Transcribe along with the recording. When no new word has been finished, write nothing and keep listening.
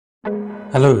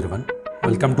Hello everyone,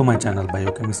 welcome to my channel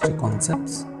Biochemistry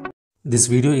Concepts. This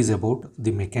video is about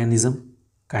the mechanism,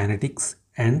 kinetics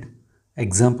and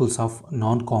examples of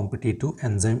non-competitive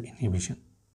enzyme inhibition.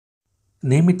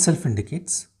 Name itself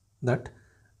indicates that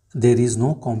there is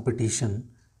no competition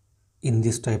in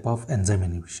this type of enzyme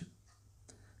inhibition.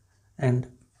 And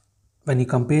when you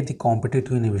compare the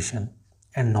competitive inhibition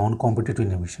and non-competitive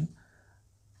inhibition,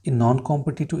 in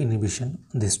non-competitive inhibition,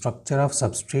 the structure of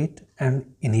substrate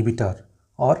and inhibitor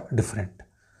are different.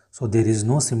 So there is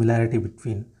no similarity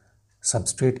between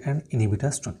substrate and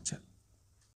inhibitor structure.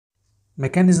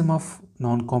 Mechanism of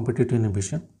non-competitive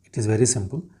inhibition, it is very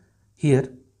simple.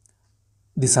 Here,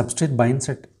 the substrate binds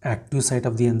at active site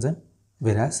of the enzyme,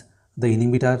 whereas the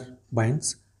inhibitor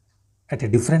binds at a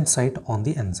different site on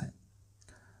the enzyme.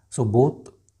 So both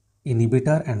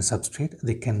inhibitor and substrate,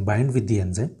 they can bind with the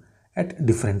enzyme at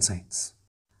different sites.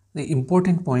 The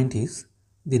important point is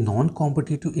the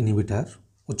non-competitive inhibitor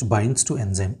which binds to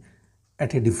enzyme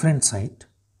at a different site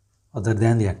other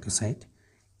than the active site,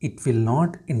 it will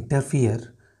not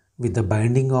interfere with the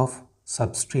binding of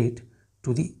substrate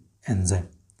to the enzyme.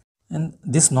 And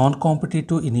this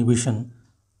non-competitive inhibition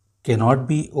cannot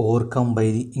be overcome by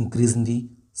the increase in the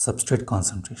substrate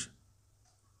concentration.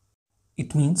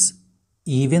 It means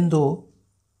even though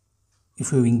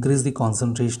if you increase the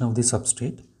concentration of the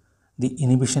substrate, the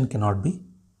inhibition cannot be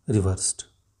reversed.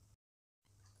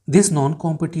 This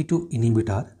non-competitive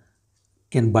inhibitor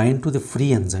can bind to the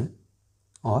free enzyme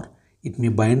or it may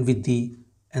bind with the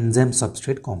enzyme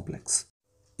substrate complex.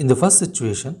 In the first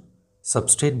situation,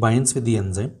 substrate binds with the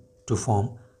enzyme to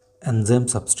form enzyme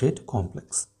substrate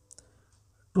complex.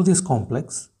 To this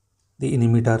complex, the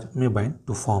inhibitor may bind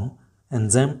to form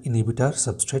enzyme inhibitor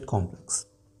substrate complex.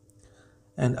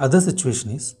 And other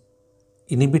situation is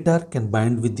inhibitor can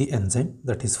bind with the enzyme,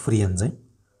 that is free enzyme,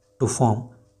 to form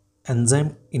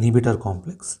enzyme inhibitor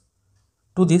complex.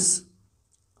 To this,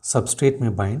 substrate may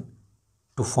bind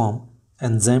to form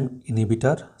enzyme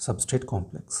inhibitor substrate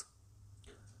complex.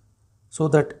 So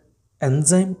that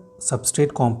enzyme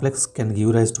substrate complex can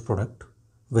give rise to product,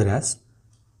 whereas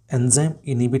enzyme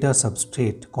inhibitor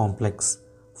substrate complex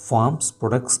forms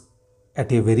products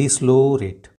at a very slow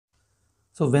rate.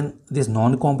 So when this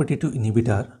non-competitive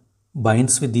inhibitor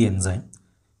binds with the enzyme,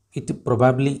 it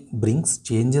probably brings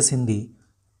changes in the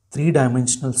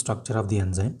three-dimensional structure of the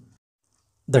enzyme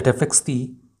that affects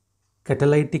the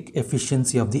catalytic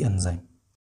efficiency of the enzyme.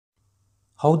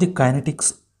 How the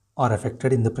kinetics are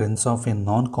affected in the presence of a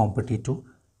non-competitive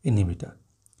inhibitor.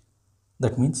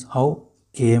 That means how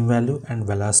Km value and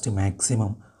velocity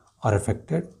maximum are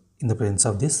affected in the presence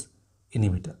of this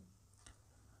inhibitor.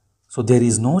 So there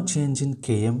is no change in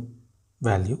Km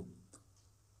value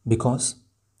because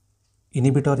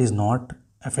inhibitor is not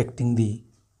affecting the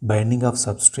binding of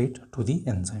substrate to the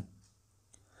enzyme.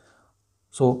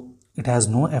 So it has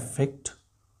no effect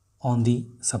on the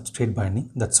substrate binding.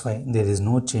 That's why there is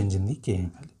no change in the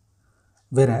Km value.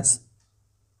 Whereas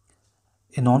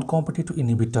a non-competitive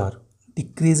inhibitor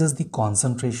decreases the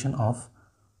concentration of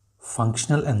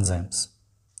functional enzymes.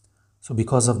 So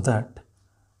because of that,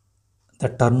 the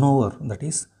turnover, that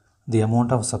is the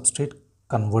amount of substrate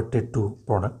converted to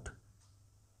product,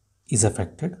 is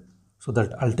affected. So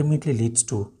that ultimately leads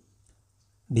to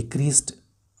decreased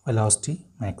velocity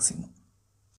maximum.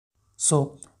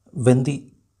 So when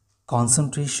the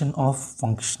concentration of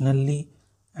functionally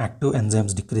active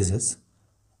enzymes decreases,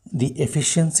 the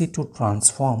efficiency to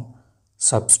transform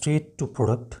substrate to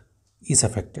product is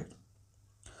affected.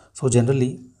 So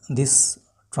generally this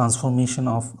transformation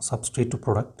of substrate to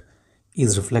product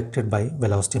is reflected by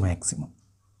velocity maximum.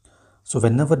 So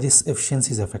whenever this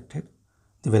efficiency is affected,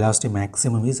 the velocity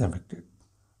maximum is affected.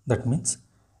 That means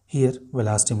here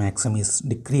velocity maximum is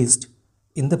decreased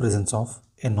in the presence of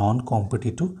a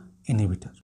non-competitive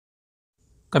inhibitor.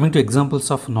 Coming to examples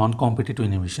of non-competitive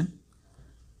inhibition,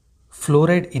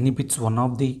 fluoride inhibits one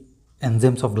of the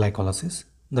enzymes of glycolysis,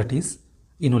 that is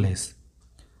inulase,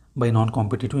 by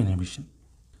non-competitive inhibition.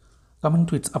 Coming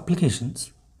to its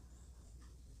applications,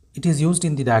 it is used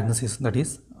in the diagnosis, that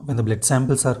is when the blood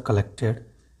samples are collected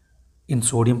in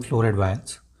sodium fluoride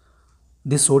vials.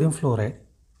 This sodium fluoride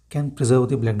can preserve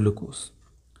the blood glucose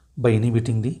by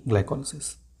inhibiting the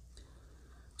glycolysis.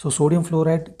 So sodium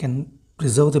fluoride can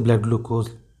preserve the blood glucose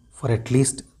for at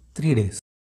least 3 days.